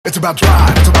It's about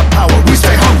drive, it's about power. We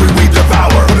stay hungry, we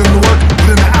devour. Put in the work, put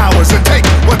in the hours, and